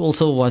 which is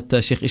also what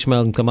Sheikh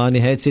Ismail Kamani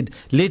had said.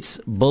 Let's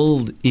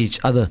build each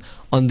other.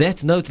 On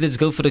that note, let's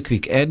go for a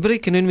quick ad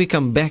break, and when we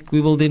come back, we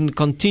will then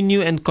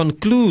continue and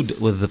conclude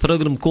with the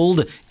program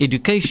called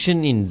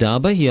Education in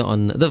Daba here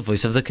on The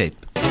Voice of the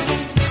Cape.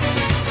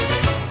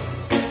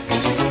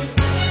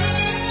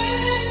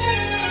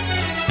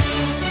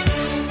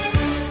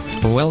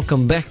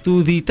 Welcome back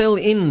to the tail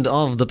end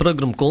of the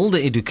program called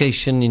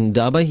Education in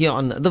Daba here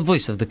on The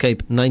Voice of the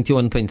Cape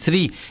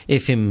 91.3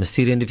 FM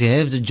stereo. And if you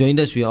have joined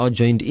us, we are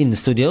joined in the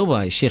studio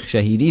by Sheikh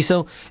Shahid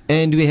Iso,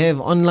 and we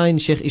have online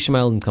Sheikh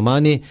Ismail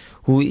Kamane,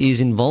 who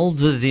is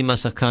involved with the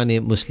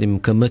Masakane Muslim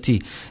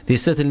Committee. There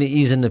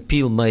certainly is an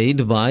appeal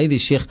made by the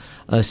Sheikh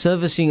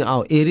servicing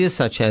our areas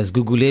such as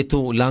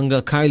Guguletu,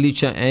 Langa,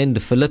 Kailicha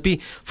and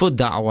Philippi for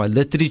da'wah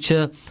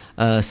literature,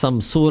 some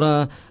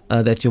surah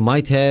that you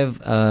might have,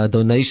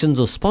 donations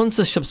or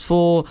sponsorships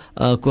for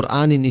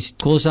Quran in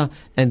Kosa,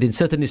 and then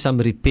certainly some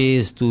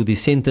repairs to the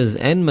centers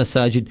and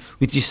masajid,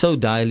 which is so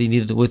direly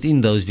needed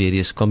within those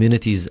various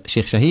communities.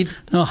 Sheikh Shahid?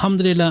 No,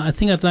 alhamdulillah, I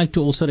think I'd like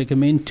to also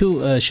recommend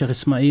to Sheikh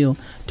Ismail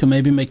to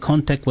maybe make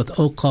contact with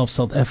Awqaf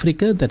South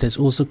Africa, that has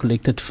also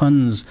collected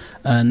funds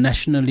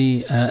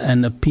nationally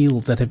and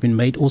appeals that have been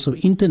made also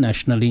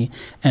internationally,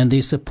 and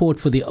their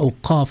support for the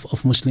Awqaf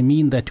of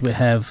Muslimin that we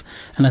have.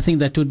 And I think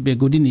that would be a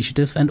good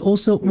initiative. And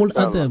also all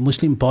other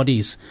Muslim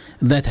bodies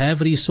that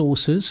have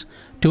resources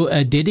to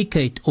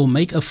dedicate or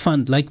make a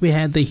fund, like we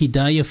had the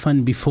Hidayah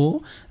Fund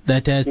before,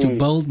 that has to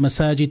build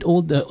masajid,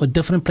 all the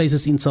different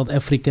places in South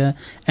Africa,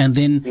 and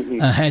then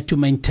had to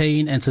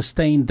maintain and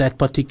sustain that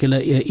particular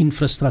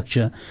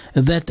infrastructure.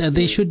 That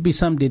there should be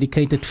some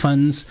dedicated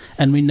funds,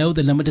 and we know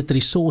the limited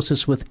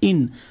resources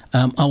within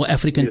our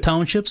African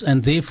townships,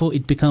 and therefore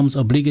it becomes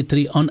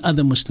obligatory on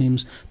other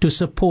Muslims to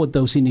support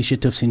those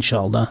initiatives,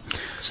 inshallah.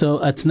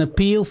 So it's an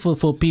appeal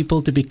for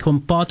people to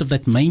become part of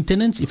that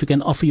maintenance. If you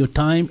can offer your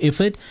time,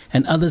 effort,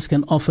 and others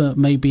can offer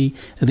maybe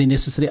the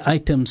necessary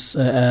items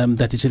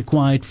that is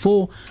required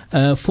for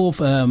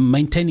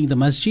maintaining the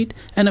masjid.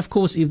 And of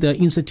course, if there are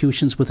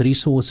institutions with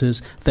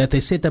resources, that they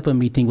set up a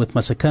meeting with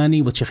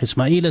Masakani, with Sheikh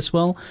Ismail as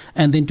well,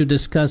 and then to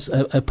discuss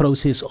a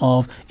process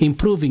of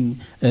improving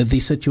the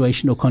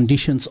situation or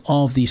conditions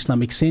of the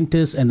Islamic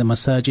centers and the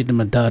masajid and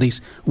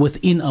madaris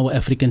within our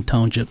African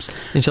townships.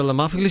 Inshallah.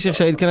 Mafakli Sheikh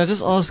Shahid, can I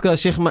just ask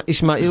Sheikh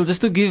Ismail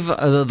just to give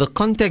the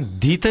contact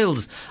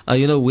details,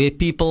 where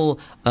people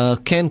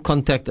can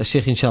contact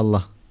Sheikh,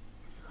 inshallah?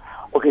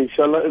 Okay,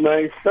 inshallah.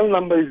 My cell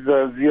number is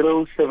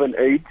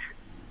 078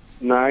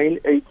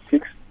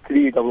 986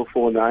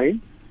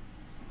 3449.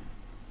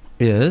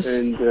 Yes.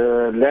 And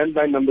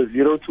landline number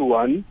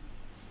 021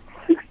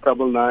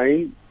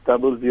 699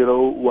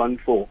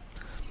 0014.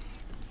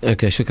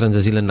 Okay, shukran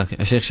jazilan lak.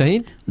 Sheikh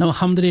Shahid? Now,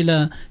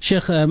 alhamdulillah,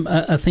 Sheikh,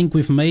 I think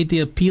we've made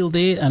the appeal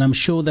there, and I'm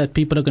sure that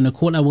people are going to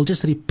call. I will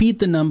just repeat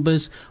the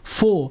numbers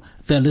for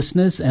the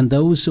listeners and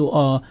those who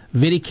are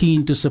very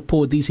keen to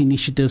support these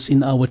initiatives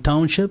in our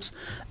townships,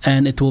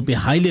 and it will be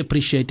highly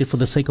appreciated for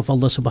the sake of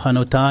Allah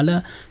subhanahu wa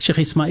ta'ala. Sheikh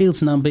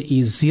Ismail's number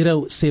is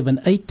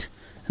 078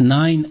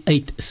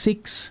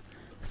 986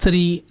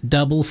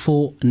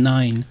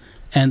 3449,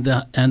 and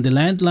the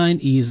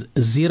landline is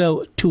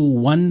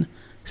 021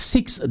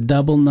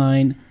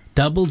 699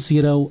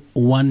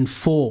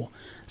 0014.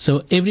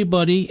 So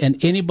everybody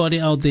and anybody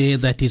out there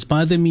that is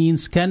by the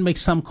means can make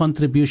some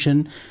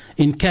contribution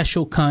in cash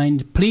or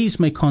kind, please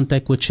make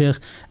contact with Sheikh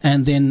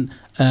and then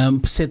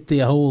set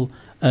the whole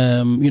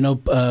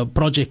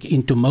project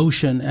into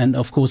motion, and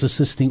of course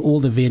assisting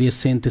all the various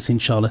centers,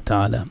 inshallah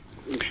ta'ala.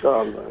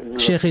 Inshallah.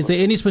 Sheikh, is there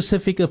any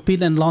specific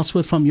appeal and last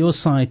word from your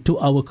side to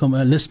our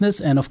listeners?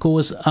 And of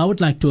course, I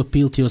would like to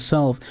appeal to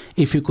yourself,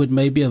 if you could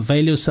maybe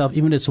avail yourself,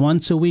 even if it's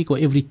once a week or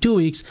every 2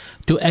 weeks,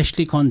 to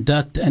actually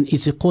conduct an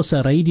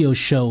Iziqosa radio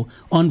show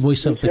on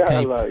Voice of the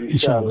Cape.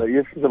 Inshallah.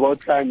 Yes, it's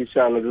about time,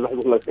 inshallah.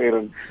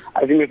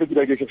 I think that's a good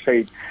idea, Sheikh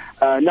Said.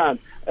 Now,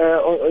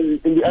 in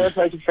the other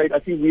side of Said, I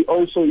think we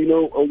also,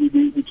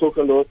 we talk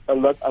a lot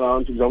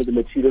around, for example, the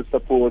material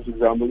support, for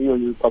example,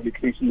 the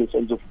publication and so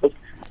on and so forth.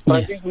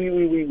 But yes. I think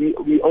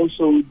we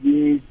also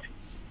need,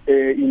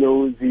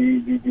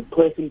 the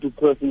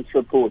person-to-person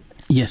support.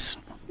 Yes.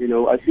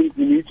 I think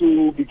we need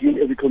to begin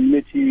as a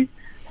community,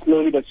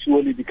 slowly but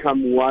surely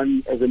become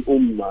one as an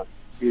ummah,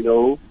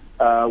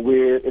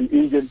 where an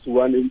injury to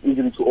one, an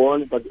injury to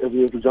all. But for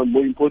example,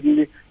 more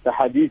importantly, the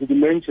hadith that you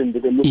mentioned,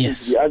 that the Muslim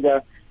to the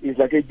other is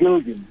like a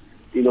building.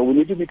 We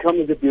need to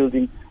become as a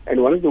building.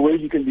 And one of the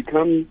ways you can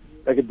become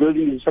like a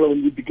building is, inshallah,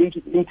 when you begin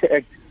to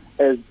interact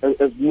as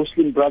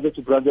Muslim brother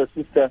to brother,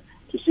 sister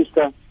to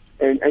sister,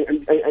 and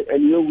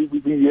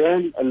we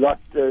learn a lot,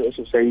 as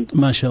I say,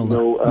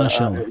 mashallah,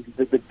 mashallah.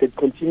 The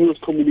continuous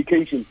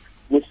communication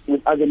with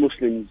other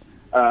Muslims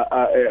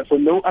for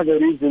no other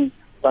reason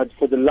but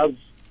for the love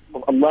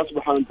of Allah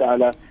subhanahu wa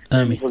ta'ala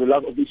and for the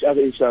love of each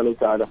other, inshallah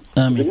ta'ala.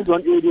 This is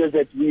one area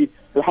that we,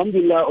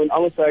 alhamdulillah, on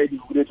our side,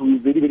 we're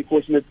very, very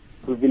fortunate.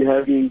 We've been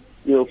having,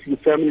 few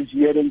families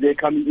here and there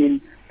coming in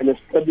and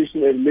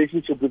establishing a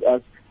relationship with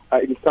us.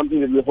 It is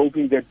something that we're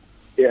hoping that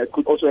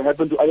could also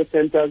happen to other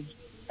centers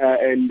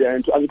and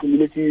to other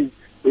communities,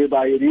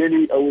 whereby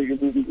really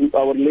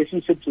our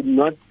relationship should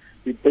not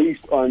be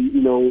based on,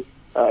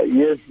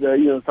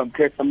 some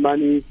cash, some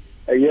money,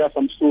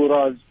 some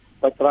surahs,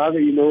 but rather,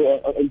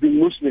 on being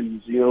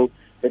Muslims,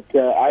 that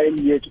I am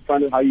here to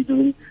find out how you're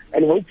doing.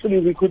 And hopefully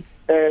we could,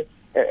 at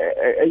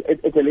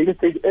a later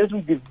stage, as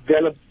we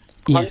develop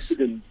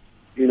confidence,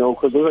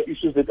 because those are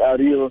issues that are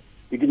real,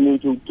 we can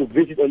move to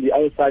visit on the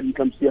other side and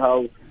come see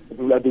how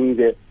people are doing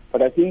there.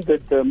 But I think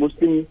that the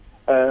Muslim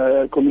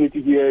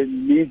community here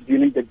needs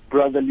really that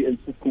brotherly and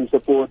sisterly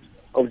support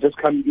of just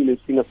coming in and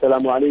saying,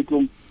 Assalamu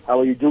alaikum, how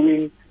are you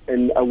doing?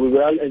 And are we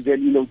well? And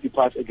then,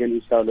 depart again,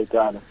 inshallah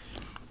ta'ala.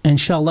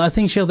 Inshallah, I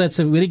think, Sheikh, that's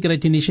a very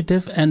great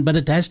initiative, but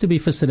it has to be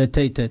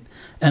facilitated.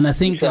 And I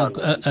think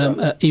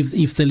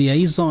if the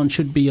liaison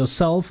should be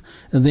yourself,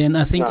 then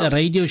I think a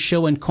radio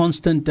show and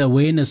constant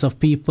awareness of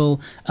people,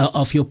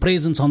 of your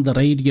presence on the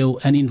radio,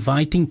 and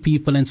inviting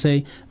people and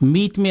say,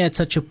 meet me at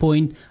such a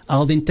point,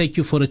 I'll then take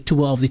you for a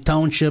tour of the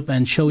township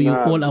and show you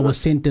all our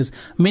centers.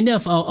 Many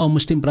of our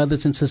Muslim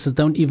brothers and sisters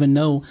don't even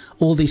know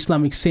all the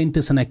Islamic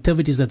centers and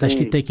activities that are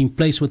actually taking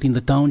place within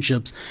the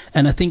townships.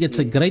 And I think it's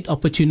a great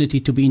opportunity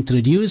to be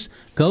introduced,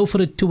 go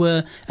for a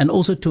tour, and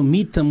also to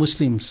meet the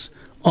Muslims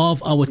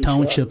of our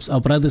townships,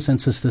 our brothers and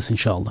sisters,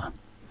 inshallah.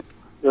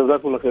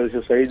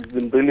 It's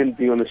been brilliant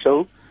being on the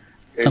show.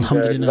 And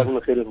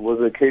it was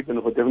a Cape,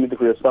 and definitely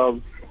for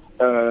yourselves,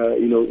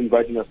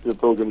 inviting us to the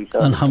program,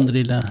 inshallah.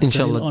 Alhamdulillah.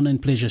 Inshallah. Honor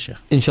and pleasure, Sheikh.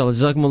 Inshallah.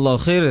 Jazakumullah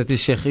khair. It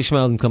is Sheikh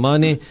Ismail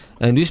Mkamane,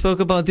 and we spoke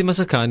about the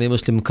Masakane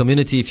Muslim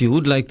community. If you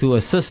would like to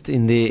assist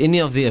in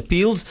any of the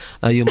appeals,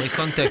 you may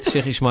contact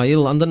Sheikh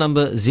Ismail on the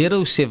number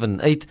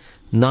 078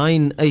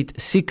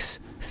 986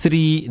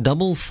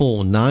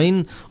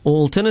 3449, or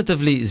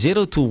alternatively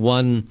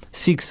 021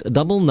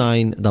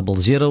 699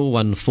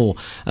 0014.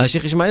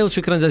 Sheikh Ismail,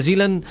 shukran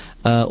jazilan,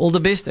 all the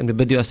best, and we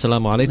bid you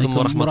assalamu alaikum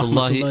wa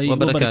rahmatullahi wa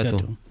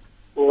barakatuh.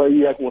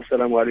 وإياكم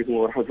والسلام عليكم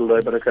ورحمة الله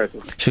وبركاته.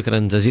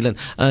 Shukran jazilan.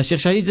 Sheikh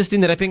Shahid, just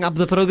in wrapping up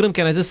the program,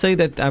 can I just say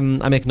that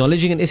I'm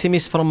acknowledging an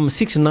SMS from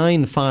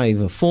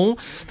 6954.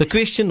 The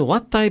question,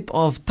 what type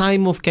of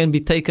time off can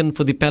be taken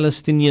for the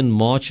Palestinian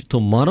march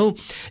tomorrow?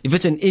 If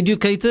it's an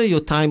educator,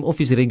 your time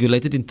off is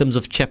regulated in terms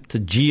of Chapter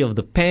G of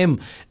the PAM,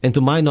 and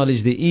to my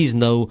knowledge, there is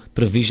no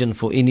provision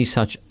for any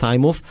such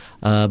time off.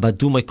 But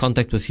do make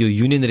contact with your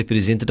union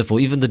representative or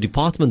even the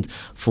department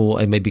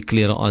for a maybe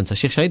clearer answer.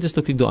 Sheikh Shahid, just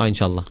a quick dua,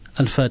 inshallah.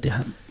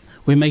 Al-Fatiha.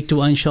 We make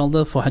dua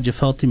inshallah for Hajj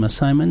Fatima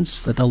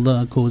Simons, that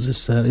Allah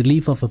causes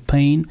relief of her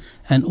pain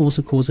and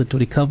also cause her to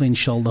recover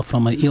inshallah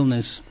from her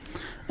illness.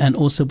 And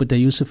also with the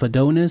Yusuf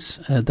Adonis,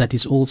 that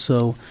is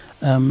also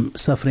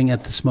suffering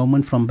at this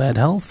moment from bad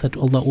health, that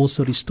Allah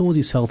also restores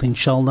his health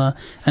inshallah.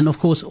 And of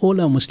course all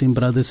our Muslim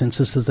brothers and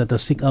sisters that are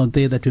sick out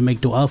there, that we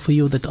make dua for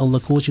you, that Allah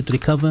cause you to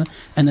recover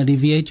and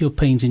alleviate your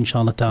pains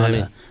inshallah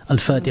ta'ala.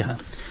 Al-Fatiha.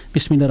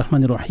 بسم الله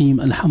الرحمن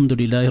الرحيم الحمد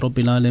لله رب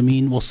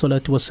العالمين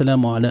والصلاة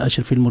والسلام على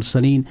أشرف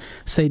المرسلين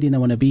سيدنا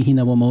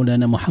ونبينا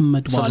ومولانا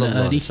محمد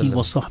وعلى آله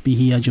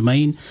وصحبه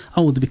أجمعين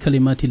أعوذ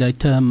بكلمات الله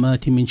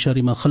التامات من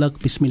شر ما خلق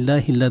بسم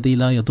الله الذي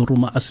لا يضر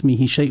مع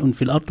اسمه شيء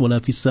في الأرض ولا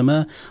في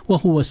السماء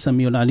وهو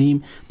السميع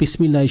العليم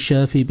بسم الله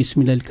الشافي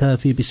بسم الله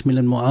الكافي بسم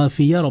الله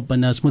المعافي يا رب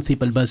الناس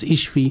مثيب الباس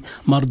اشفي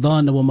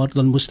مرضانا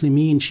ومرضى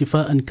المسلمين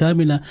شفاء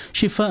كاملا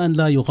شفاء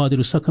لا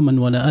يغادر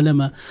سقما ولا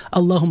ألما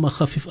اللهم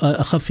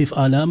خفف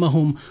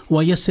آلامهم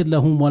ويسر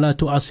لهم ولا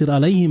تعسر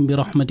عليهم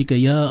برحمتك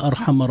يا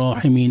أرحم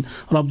الراحمين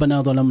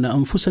ربنا ظلمنا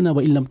أنفسنا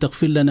وإن لم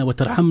تغفر لنا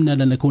وترحمنا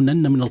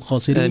لنكونن من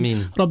الخاسرين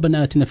آمين.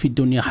 ربنا آتنا في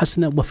الدنيا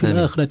حسنة وفي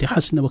الآخرة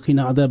حسنة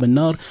وقنا عذاب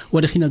النار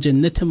ودخلنا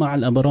الجنة مع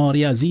الأبرار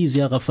يا عزيز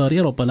يا غفار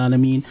يا رب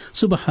العالمين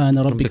سبحان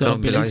ربك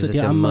رب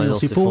العزة عما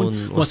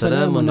يصفون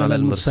وسلام على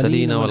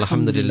المرسلين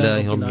والحمد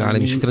لله رب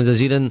العالمين. Shukran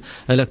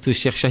jazilan to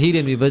Sheikh Shahid,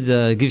 and we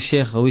bid give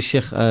Sheikh wish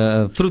Sheikh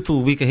a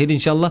fruitful week ahead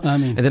inshallah.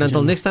 Ameen. And then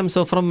until next time,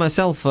 so from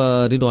myself,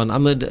 Riedwaan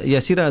Ahmad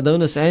Yaseera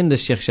Adonis and the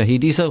Sheikh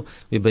Shahid Iso,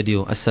 we bid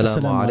you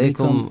Assalamu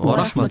alaikum wa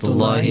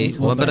rahmatullahi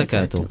wa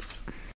barakatuh.